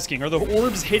somebody asking, are the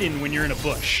orbs hidden when you're in a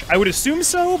bush? I would assume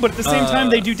so, but at the same time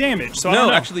they do damage. So I don't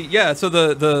know. Actually, yeah. So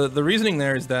the reasoning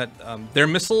there is that they're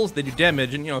missiles, they do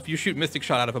damage, and if you shoot Mystic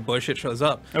Shot out of a bush, it shows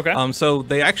up. Okay. So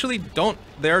they actually don't.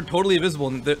 They are totally visible.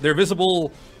 And they're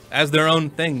visible as their own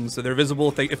things. So they're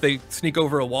visible if they sneak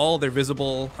over a wall. They're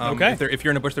visible. If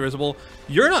you're in a bush, they're visible.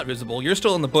 You're not visible. You're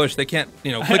still in the bush. They can't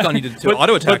click on you to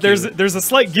auto attack. But there's a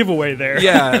slight giveaway there.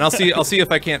 Yeah, and I'll see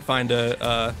if I can't find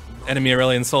a enemy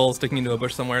Aurelion Sol sticking into a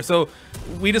bush somewhere. So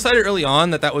we decided early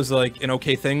on that was like an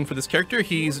okay thing for this character.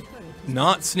 He's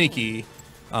not sneaky.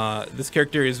 This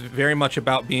character is very much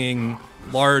about being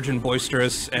large and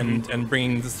boisterous and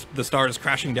bringing the stars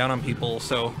crashing down on people.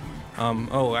 So.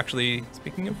 Actually,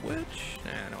 speaking of which,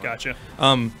 gotcha.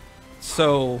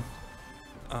 So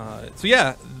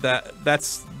yeah,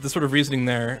 that's the sort of reasoning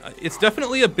there. It's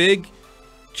definitely a big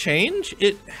change.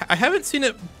 I haven't seen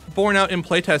it borne out in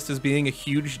playtest as being a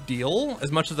huge deal as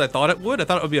much as I thought it would. I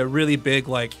thought it would be a really big,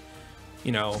 like,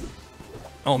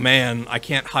 oh man, I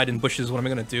can't hide in bushes. What am I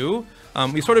gonna do?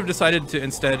 We sort of decided to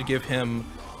instead give him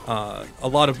a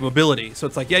lot of mobility. So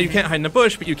it's like, yeah, you can't hide in a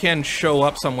bush, but you can show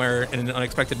up somewhere in an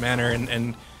unexpected manner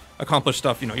and accomplish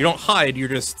stuff. You don't hide, you're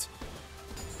just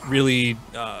really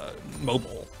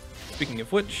mobile. Speaking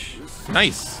of which,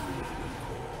 nice.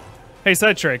 Hey,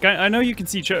 Sidetrek, I know you can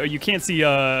see you can't see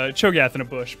Cho'Gath in a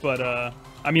bush, but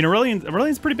I mean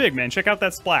Aurelion's pretty big, man. Check out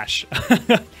that splash.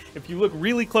 If you look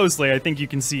really closely, I think you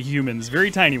can see humans,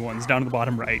 very tiny ones, down to the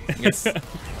bottom right. Yes.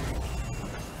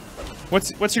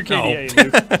 What's your KDA,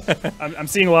 Luke? I'm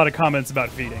seeing a lot of comments about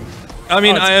feeding. I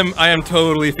mean, I am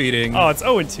totally feeding. Oh, it's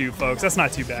 0-2, folks. That's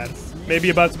not too bad. Maybe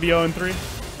about to be 0-3.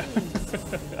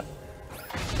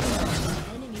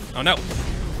 Oh no.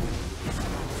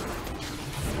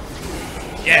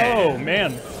 Yeah. Oh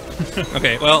man.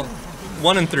 Okay, well,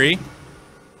 1-3,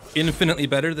 infinitely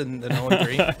better than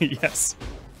 0-3. Yes.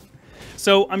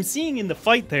 So I'm seeing in the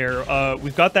fight there,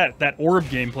 we've got that orb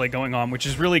gameplay going on, which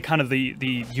is really kind of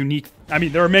the unique. I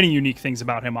mean, there are many unique things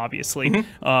about him, obviously.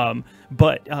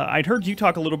 But I'd heard you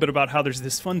talk a little bit about how there's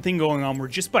this fun thing going on where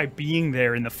just by being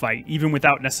there in the fight, even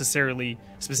without necessarily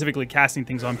specifically casting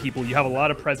things on people, you have a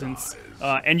lot of presence,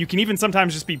 and you can even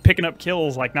sometimes just be picking up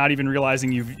kills, like not even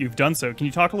realizing you've done so. Can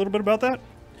you talk a little bit about that?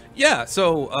 Yeah.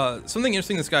 So something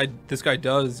interesting this guy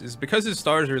does is because his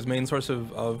stars are his main source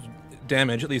of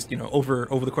damage, at least over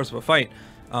the course of a fight.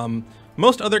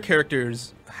 Most other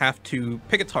characters have to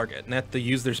pick a target and have to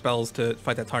use their spells to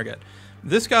fight that target.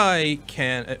 This guy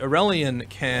Aurelion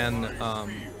can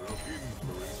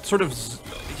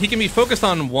he can be focused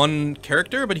on one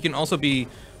character, but he can also be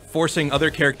forcing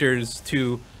other characters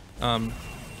to no,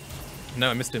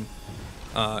 I missed him.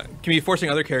 Can be forcing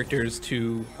other characters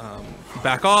to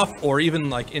back off, or even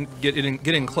like get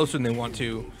in closer than they want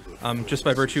to, just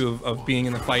by virtue of being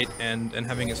in the fight and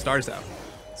having his stars out.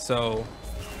 So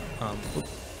I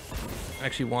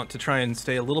actually want to try and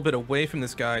stay a little bit away from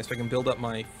this guy so I can build up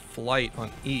my flight on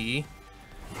E,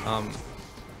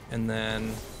 and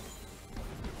then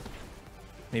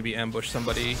maybe ambush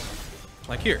somebody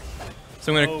like here.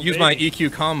 So I'm going to use my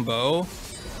EQ combo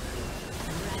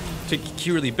to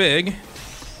EQ really big,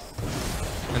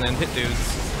 and then hit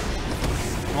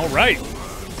dudes. All right.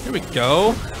 Here we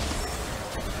go.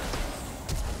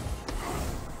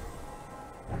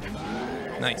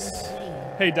 Nice.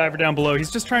 Hey, diver down below. He's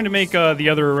just trying to make the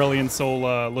other Aurelion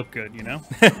Sol look good, you know?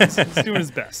 He's doing his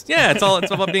best. Yeah, it's all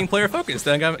about being player focused.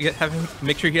 I gotta have him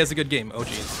make sure he has a good game. Oh,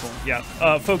 geez. Yeah,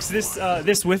 folks.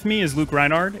 This with me is Luke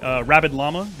Reinhard, Rabid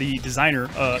Llama, the designer,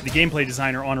 the gameplay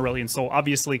designer on Aurelion Sol.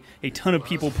 Obviously, a ton of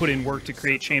people put in work to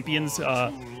create champions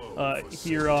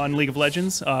here on League of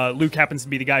Legends. Luke happens to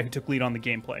be the guy who took lead on the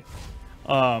gameplay.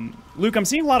 Luke, I'm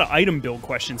seeing a lot of item build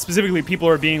questions. Specifically, people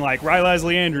are being like, Rylai's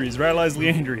Leandries, Rylai's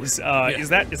Leandries.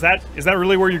 Is that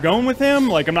really where you're going with him?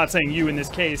 Like, I'm not saying you in this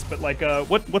case, but like,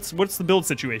 what's the build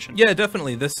situation? Yeah,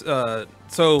 definitely. This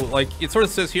so like it sort of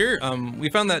says here, we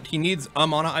found that he needs a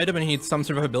mana item and he needs some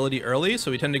sort of ability early, so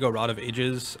we tend to go Rod of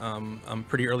Ages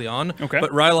pretty early on. Okay.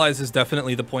 But Rylai's is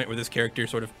definitely the point where this character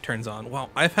sort of turns on. Wow,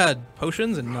 I've had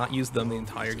potions and not used them the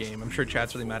entire game. I'm sure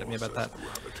chat's really mad at me about that.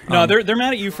 No, they're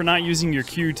mad at you for not using your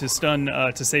Q to stun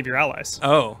to save your allies.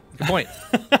 Oh, good point.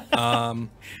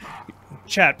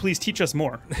 Chat, please teach us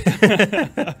more.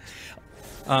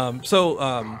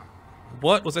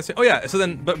 What was I saying? Oh yeah, so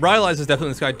then, but Rylai's is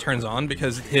definitely this guy turns on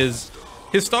because his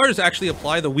stars actually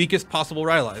apply the weakest possible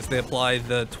Rylai's. They apply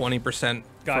the 20%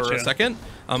 for a second.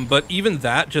 But even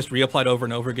that just reapplied over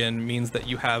and over again means that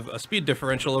you have a speed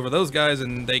differential over those guys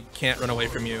and they can't run away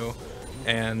from you.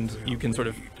 And you can sort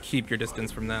of keep your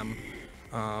distance from them.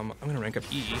 I'm gonna rank up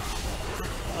E.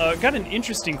 Got an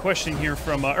interesting question here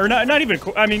from, or not even,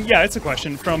 I mean, yeah, it's a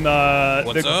question from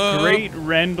the great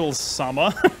Randall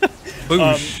Sama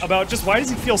about just why does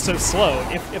he feel so slow?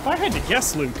 If I had to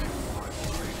guess, Luke,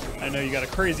 I know you got a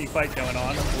crazy fight going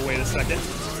on. We'll wait a second.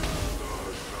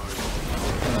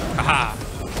 Aha!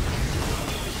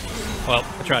 Well,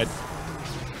 I tried.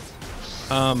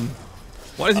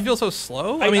 Why does he feel so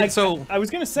slow? I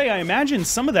was gonna say, I imagine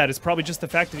some of that is probably just the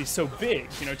fact that he's so big.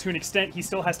 You know, to an extent, he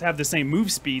still has to have the same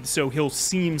move speed, so he'll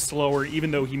seem slower even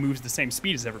though he moves the same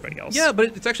speed as everybody else. Yeah,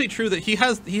 but it's actually true that he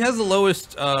has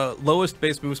the lowest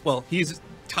base moves. Well, he's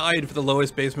tied for the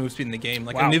lowest base move speed in the game.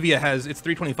 Like Anivia has, it's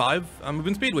 325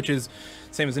 movement speed, which is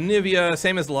same as Anivia,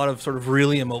 same as a lot of sort of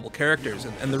really immobile characters.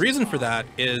 And the reason for that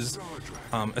is,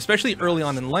 especially early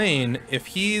on in lane, if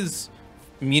he's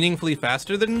meaningfully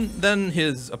faster than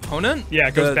his opponent. Yeah,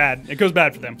 it goes bad. It goes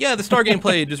bad for them. Yeah, the star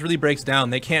gameplay just really breaks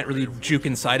down. They can't really juke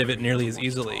inside of it nearly as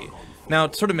easily. Now,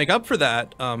 to sort of make up for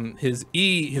that, his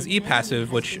E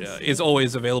passive, which is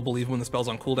always available even when the spell's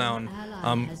on cooldown,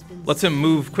 lets him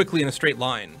move quickly in a straight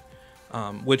line,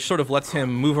 which sort of lets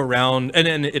him move around, and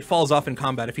then it falls off in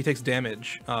combat. If he takes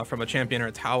damage from a champion or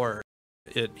a tower,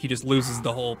 he just loses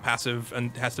the whole passive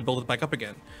and has to build it back up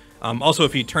again. Also,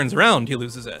 if he turns around, he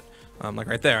loses it. Like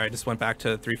right there, I just went back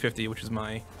to 350, which is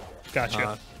my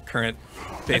current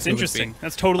base. That's interesting.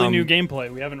 That's totally new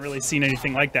gameplay. We haven't really seen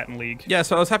anything like that in League. Yeah,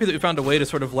 so I was happy that we found a way to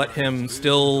sort of let him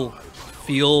still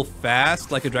feel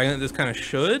fast, like a dragon that this kind of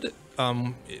should,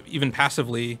 even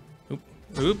passively.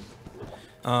 Oop.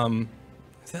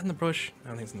 Is that in the bush? I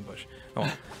don't think it's in the bush.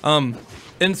 Oh.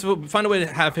 And so find a way to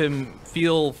have him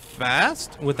feel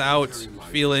fast without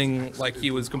feeling like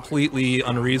he was completely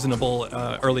unreasonable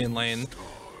early in lane.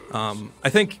 I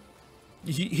think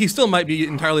he still might be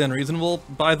entirely unreasonable,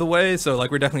 by the way, so like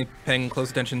we're definitely paying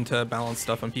close attention to balance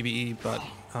stuff on PBE, but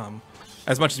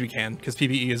as much as we can, because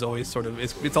PBE is always sort of,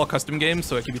 it's all custom games,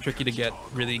 so it can be tricky to get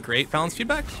really great balance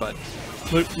feedback, but...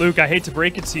 Luke, I hate to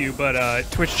break it to you, but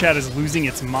Twitch chat is losing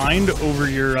its mind over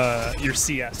your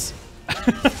CS.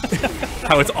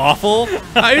 How it's awful.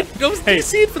 I was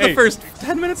DC'd for the first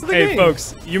 10 minutes of the game. Hey,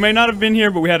 folks, you may not have been here,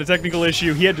 but we had a technical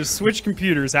issue. He had to switch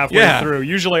computers halfway through.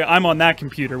 Usually I'm on that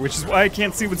computer, which is why I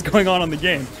can't see what's going on the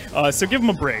game. So give him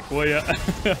a break, will ya?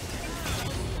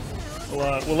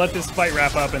 We'll let this fight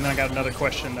wrap up, and then I got another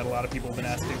question that a lot of people have been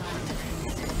asking.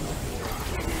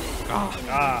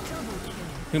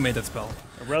 Who made that spell?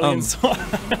 Aurelion Sol.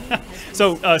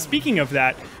 So speaking of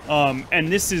that, and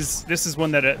this is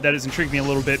one that has intrigued me a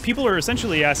little bit. People are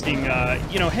essentially asking,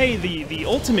 you know, hey, the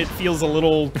ultimate feels a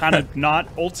little kind of not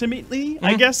ultimately,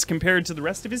 I guess, compared to the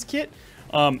rest of his kit.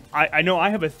 I know I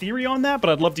have a theory on that, but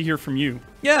I'd love to hear from you.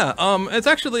 Yeah, it's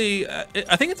actually,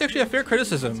 I think it's actually a fair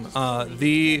criticism. Let's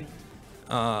see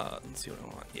what I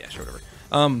want. Yeah, sure,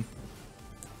 whatever.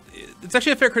 It's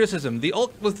actually a fair criticism. The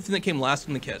ult was the thing that came last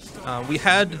in the kit.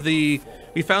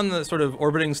 We found the sort of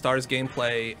orbiting stars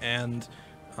gameplay and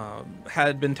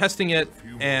had been testing it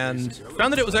and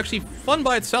found that it was actually fun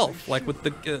by itself. Like with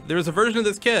there was a version of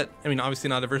this kit. I mean, obviously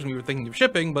not a version we were thinking of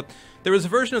shipping, but there was a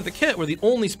version of the kit where the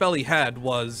only spell he had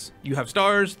was you have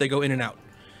stars, they go in and out.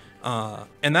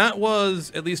 And that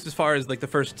was, at least as far as like the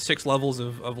first 6 levels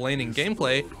of laning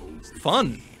gameplay,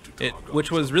 fun.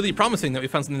 which was really promising that we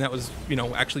found something that was, you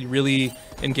know, actually really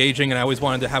engaging. And I always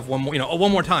wanted to have one more, you know,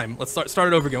 one more time. Let's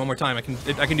start it over again one more time. I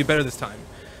can do better this time.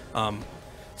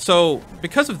 So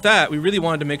because of that, we really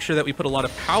wanted to make sure that we put a lot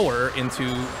of power into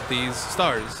these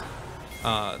stars,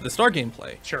 the star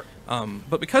gameplay. Sure.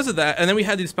 But because of that, and then we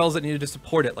had these spells that needed to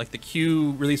support it, like the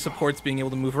Q really supports being able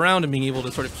to move around and being able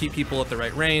to sort of keep people at the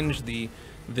right range. The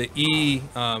E,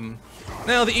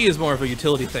 now the E is more of a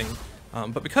utility thing.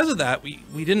 But because of that,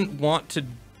 we didn't want to,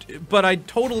 but I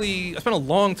spent a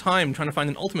long time trying to find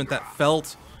an ultimate that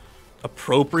felt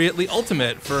appropriately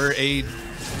ultimate for a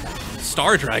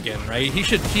star dragon, right? He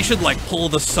should like pull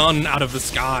the sun out of the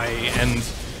sky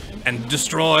and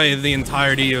destroy the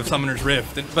entirety of Summoner's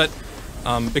Rift. But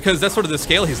because that's sort of the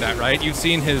scale he's at, right? You've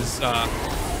seen his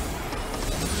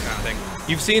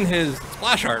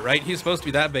splash art, right? He's supposed to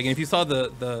be that big, and if you saw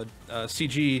the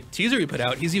CG teaser he put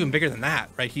out, he's even bigger than that,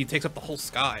 right? He takes up the whole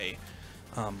sky.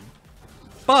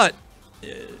 But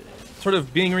sort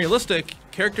of being realistic,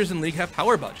 characters in League have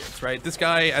power budgets, right? This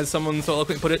guy, as someone so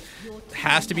eloquently put it,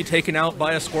 has to be taken out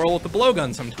by a squirrel with a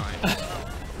blowgun sometimes.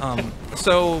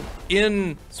 So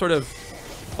in sort of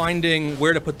finding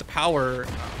where to put the power,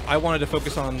 I wanted to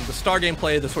focus on the star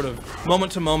gameplay, the sort of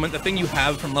moment to moment, the thing you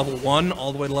have from level 1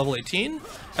 all the way to level 18,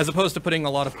 as opposed to putting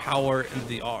a lot of power into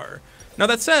the R. Now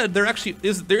that said, there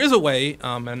is a way,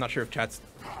 and I'm not sure if chat's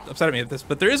upset at me at this,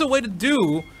 but there is a way to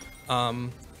do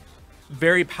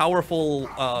very powerful,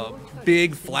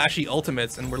 big, flashy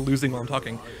ultimates, and we're losing while I'm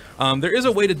talking. There is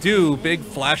a way to do big,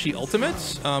 flashy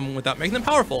ultimates without making them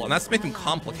powerful, and that's to make them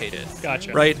complicated.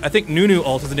 Gotcha. Right? I think Nunu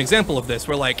ult is an example of this,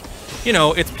 where, like, you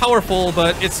know, it's powerful,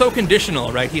 but it's so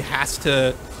conditional, right? He has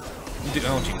to do,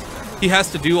 oh, geez. He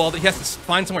has to do all that. He has to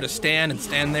find somewhere to stand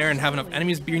there and have enough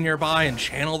enemies be nearby and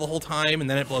channel the whole time, and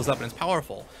then it blows up and it's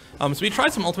powerful. So we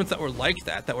tried some ultimates that were like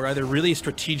that were either really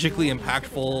strategically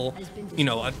impactful, you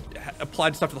know,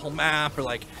 applied stuff to the whole map, or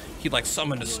like he'd like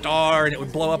summon a star and it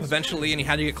would blow up eventually, and he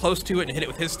had to get close to it and hit it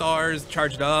with his stars,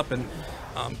 charge it up, and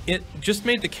it just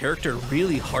made the character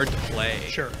really hard to play.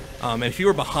 Sure. And if you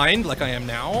were behind, like I am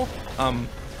now,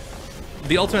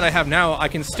 the ultimate I have now, I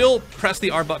can still press the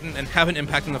R button and have an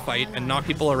impact in the fight and knock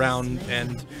people around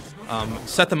and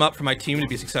set them up for my team to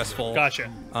be successful.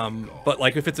 Gotcha. But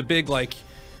like if it's a big like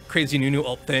crazy Nunu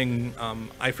ult thing,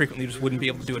 I frequently just wouldn't be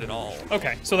able to do it at all.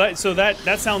 Okay, so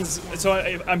that sounds. So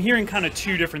I'm hearing kind of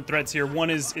two different threads here. One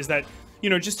is that,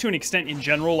 you know, just to an extent in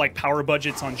general, like power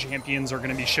budgets on champions are going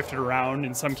to be shifted around.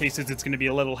 In some cases, it's going to be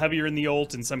a little heavier in the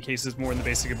ult. In some cases, more in the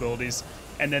basic abilities.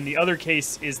 And then the other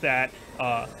case is that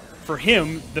for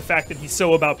him, the fact that he's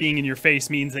so about being in your face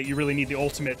means that you really need the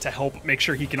ultimate to help make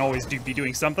sure he can always be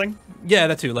doing something. Yeah,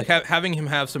 that too. Like having him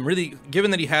have some really, given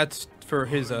that he had for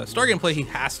his star gameplay, he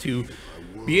has to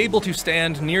be able to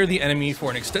stand near the enemy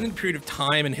for an extended period of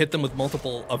time and hit them with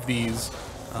multiple of these.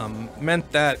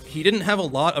 Meant that he didn't have a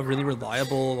lot of really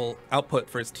reliable output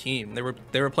for his team. There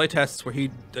were play tests where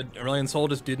Aurelion Sol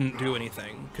just didn't do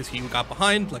anything because he got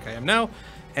behind, like I am now,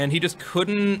 and he just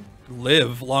couldn't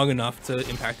live long enough to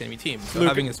impact the enemy team. So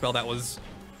having a spell that was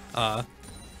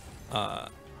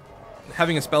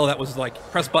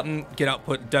like press button, get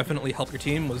output, definitely help your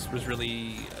team was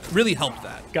really helped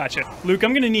that. Gotcha. Luke,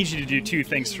 I'm going to need you to do two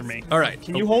things for me. All right.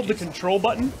 Can you hold the control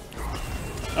button?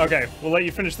 Okay, we'll let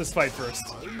you finish this fight first.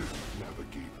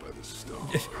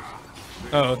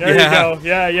 Oh, there you go.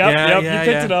 Yeah, you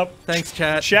picked it up. Thanks,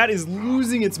 chat. Chat is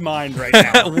losing its mind right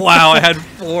now. Wow, I had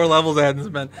 4 levels ahead of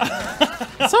this man.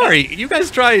 Sorry, you guys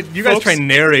try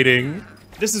narrating.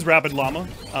 This is Rabid Llama,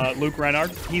 Luke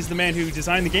Reinhardt. He's the man who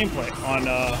designed the gameplay on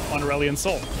Aurelion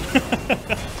Sol.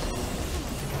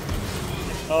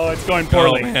 Oh, it's going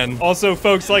poorly. Oh, man. Also,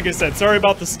 folks, like I said, sorry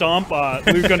about the stomp.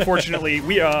 Luke, unfortunately,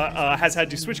 has had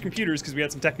to switch computers because we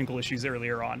had some technical issues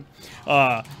earlier on.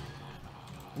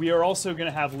 We are also going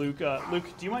to have Luke. Luke,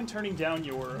 do you mind turning down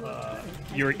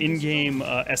your in-game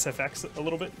SFX a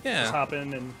little bit? Yeah. Just hop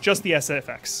in and just the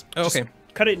SFX. Oh, okay. Just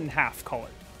cut it in half, call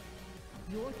it.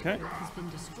 Okay.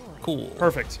 Cool.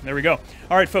 Perfect. There we go.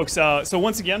 All right, folks. So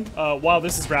once again, while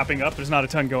this is wrapping up, there's not a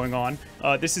ton going on.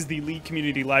 This is the League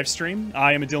Community live stream.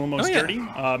 I am Adil Most Dirty,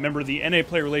 member of the NA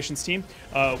Player Relations team.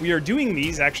 We are doing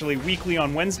these actually weekly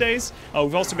on Wednesdays.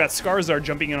 We've also got Skarzar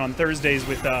jumping in on Thursdays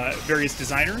with various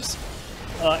designers.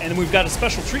 And we've got a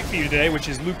special treat for you today, which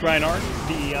is Luke Reinhardt,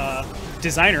 the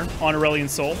designer on Aurelion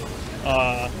Sol,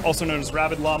 also known as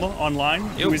Rabid Llama online,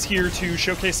 who is here to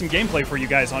showcase some gameplay for you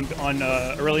guys on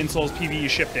Aurelion Sol's PBE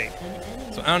ship date.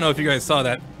 So I don't know if you guys saw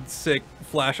that sick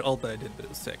flash ult that I did, but it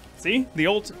was sick. See? The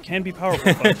ult can be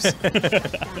powerful, folks.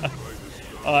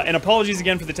 And apologies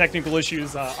again for the technical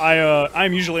issues.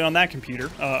 I'm usually on that computer.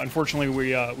 Unfortunately,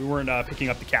 we weren't picking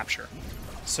up the capture.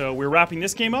 So we're wrapping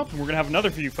this game up, and we're going to have another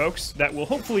few folks that will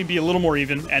hopefully be a little more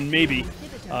even, and maybe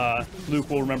Luke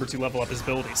will remember to level up his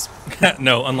abilities.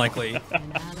 No, unlikely.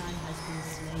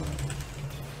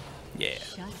 Yeah.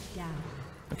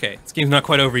 Okay, this game's not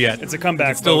quite over yet. It's a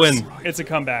comeback, Still folks. win. It's a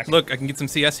comeback. Look, I can get some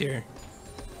CS here.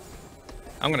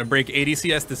 I'm going to break 80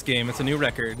 CS this game. It's a new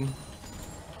record.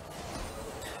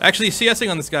 Actually,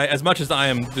 CSing on this guy, as much as I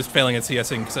am just failing at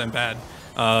CSing because I'm bad,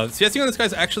 CSing on this guy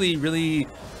is actually really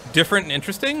different and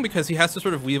interesting because he has to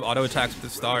sort of weave auto attacks with the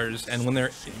stars, and when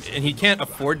and he can't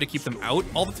afford to keep them out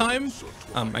all the time.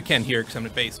 I can here because I'm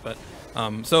at base, but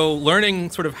so learning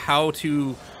sort of how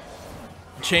to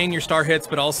chain your star hits,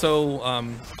 but also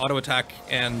auto attack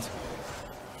and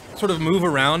sort of move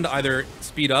around, either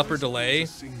speed up or delay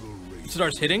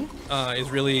stars hitting, is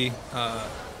really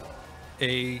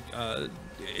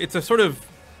it's a sort of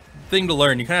thing to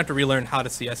learn. You kind of have to relearn how to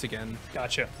CS again.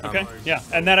 Gotcha. Okay. Yeah,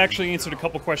 and that actually answered a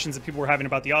couple questions that people were having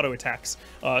about the auto attacks.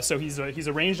 So he's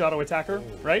a ranged auto attacker,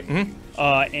 right?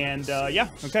 Mm-hmm. Yeah.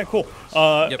 Okay. Cool.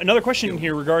 Another question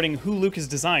here regarding who Luke has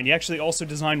designed. He actually also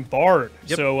designed Bard.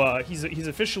 Yep. So he's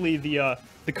officially the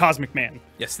Cosmic Man.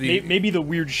 Yes. Maybe the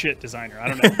weird shit designer. I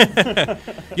don't know.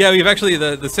 Yeah, we've actually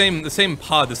the same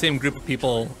pod, the same group of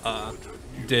people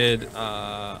did.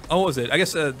 What was it? I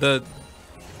guess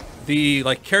the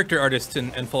like character artists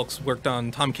and folks worked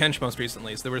on Tom Kench most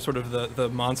recently, so they were sort of the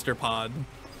monster pod,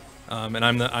 and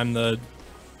I'm the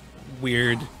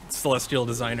weird celestial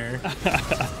designer.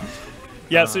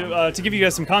 Yeah, so to give you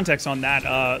guys some context on that,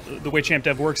 the way Champ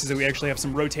Dev works is that we actually have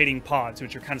some rotating pods,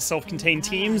 which are kind of self-contained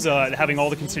teams, having all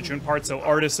the constituent parts, so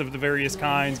artists of the various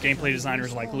kinds, gameplay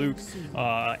designers like Luke,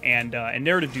 and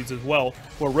narrative dudes as well,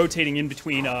 who are rotating in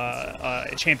between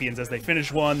champions. As they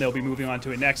finish one, they'll be moving on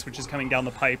to a next, which is coming down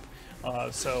the pipe.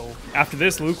 So after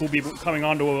this, Luke will be coming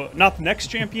on to not the next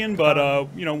champion, but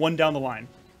one down the line.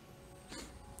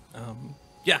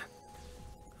 Yeah.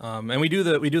 And we do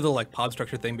the like pod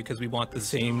structure thing because we want the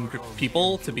same group of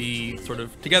people to be sort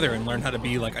of together and learn how to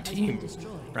be like a team,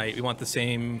 right? We want the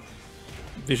same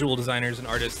visual designers and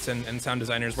artists and sound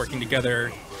designers working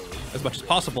together as much as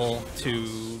possible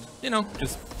to,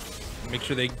 just make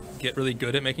sure they get really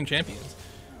good at making champions.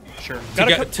 Sure.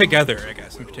 Together, I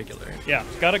guess, in particular. Yeah.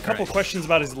 Got a couple questions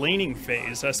about his laning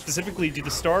phase. Specifically, do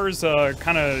the stars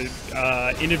kind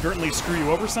of inadvertently screw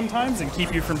you over sometimes and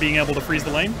keep you from being able to freeze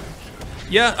the lane?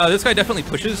 Yeah, this guy definitely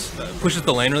pushes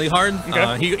the lane really hard.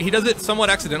 Okay. He does it somewhat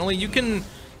accidentally. You can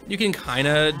kind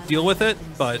of deal with it,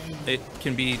 but it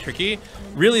can be tricky.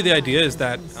 Really, the idea is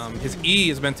that his E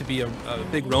is meant to be a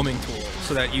big roaming tool,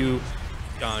 so that you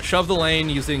shove the lane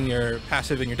using your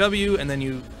passive and your W, and then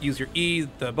you use your E,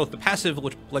 both the passive,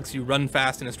 which lets you run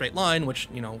fast in a straight line, which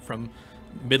from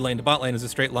mid lane to bot lane is a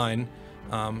straight line.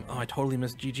 Oh, I totally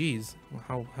missed GG's.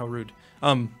 How rude.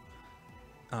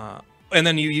 And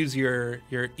then you use your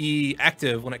E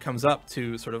active when it comes up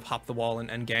to sort of hop the wall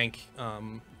and gank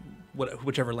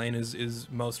whichever lane is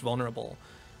most vulnerable.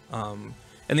 And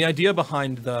the idea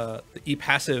behind the E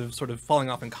passive sort of falling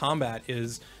off in combat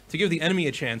is to give the enemy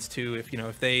a chance to,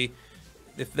 if they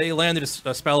landed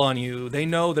a spell on you, they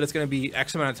know that it's going to be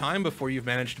X amount of time before you've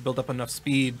managed to build up enough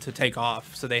speed to take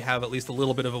off. So they have at least a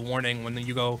little bit of a warning when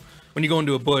you go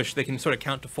into a bush. They can sort of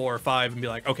count to 4 or 5 and be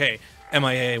like, okay,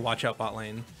 MIA, watch out bot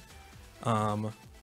lane.